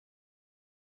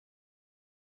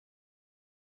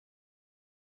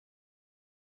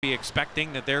Be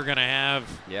expecting that they're going to have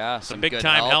some big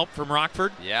time help from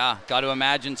Rockford. Yeah, got to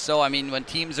imagine so. I mean, when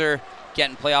teams are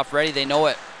getting playoff ready, they know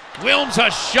it. Wilms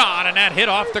a shot, and that hit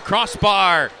off the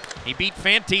crossbar. He beat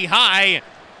Fanti high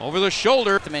over the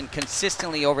shoulder. And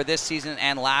consistently over this season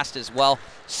and last as well.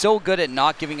 So good at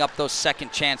not giving up those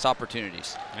second chance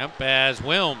opportunities. Yep, as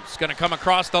Wilms going to come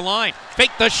across the line.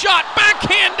 Faked the shot,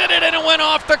 backhanded it, and it went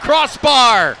off the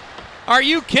crossbar. Are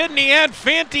you kidding? He had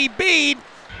Fanti beat.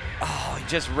 Oh, he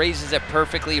just raises it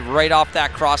perfectly right off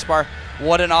that crossbar.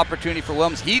 What an opportunity for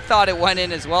Wilms. He thought it went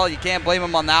in as well. You can't blame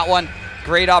him on that one.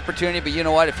 Great opportunity, but you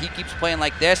know what? If he keeps playing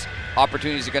like this,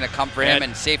 opportunities are going to come for him,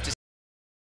 and safe to.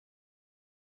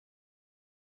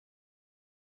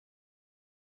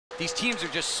 These teams are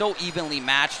just so evenly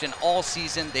matched, and all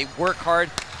season they work hard.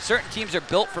 Certain teams are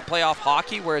built for playoff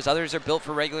hockey, whereas others are built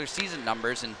for regular season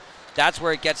numbers, and that's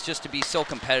where it gets just to be so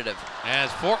competitive.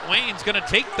 As Fort Wayne's going to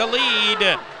take the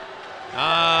lead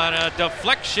on a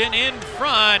deflection in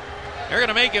front. They're going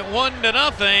to make it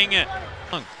 1-0.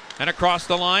 And across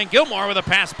the line, Gilmore with a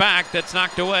pass back that's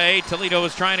knocked away. Toledo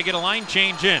is trying to get a line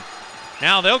change in.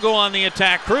 Now they'll go on the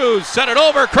attack. Cruz set it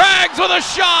over. Craggs with a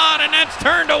shot, and that's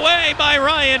turned away by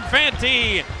Ryan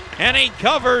Fanti. And he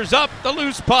covers up the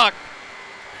loose puck.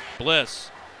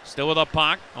 Bliss still with a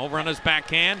puck, over on his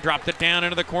backhand, dropped it down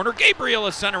into the corner. Gabriel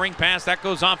is centering pass, that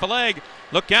goes off a leg.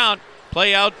 Look out,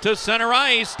 play out to center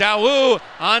ice. Dawu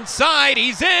onside,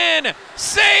 he's in.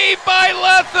 Saved by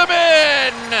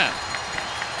Lethaman.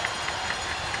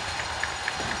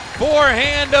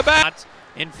 Forehand about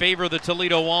in favor of the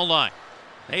Toledo Walleye.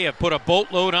 They have put a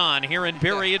boatload on here in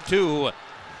period 2.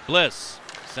 Bliss,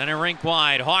 center rink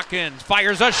wide. Hawkins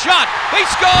fires a shot. They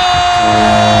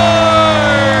score!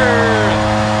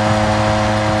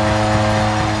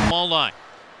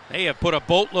 They have put a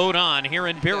boatload on here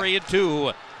in period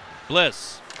 2.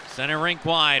 Bliss, center rink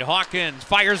wide. Hawkins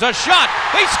fires a shot.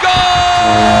 They score!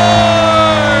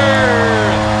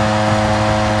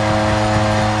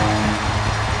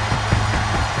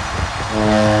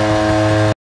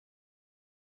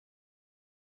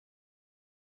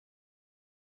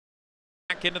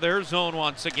 Back into their zone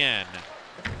once again.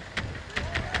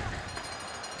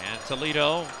 And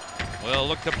Toledo will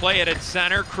look to play it at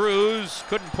center. Cruz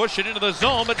couldn't push it into the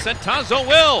zone, but Centazzo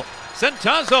will.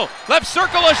 Centazzo, left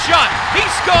circle, a shot. He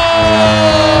scores!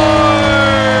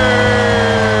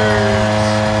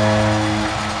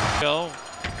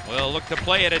 Will look to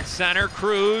play it at center.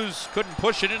 Cruz couldn't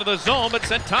push it into the zone, but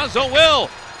Centazzo will.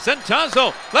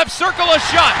 Centazzo, left circle, a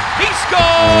shot. He scores!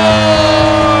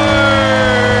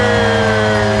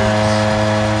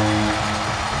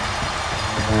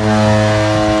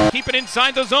 Keep it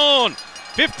inside the zone.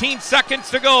 15 seconds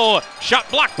to go. Shot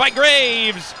blocked by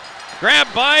Graves.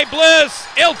 Grabbed by Bliss.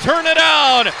 He'll turn it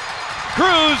out.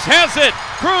 Cruz has it.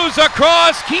 Cruz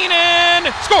across. Keenan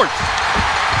scores.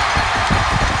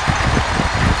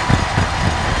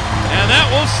 And that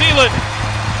will seal it.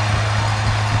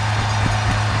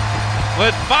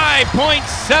 With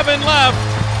 5.7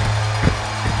 left.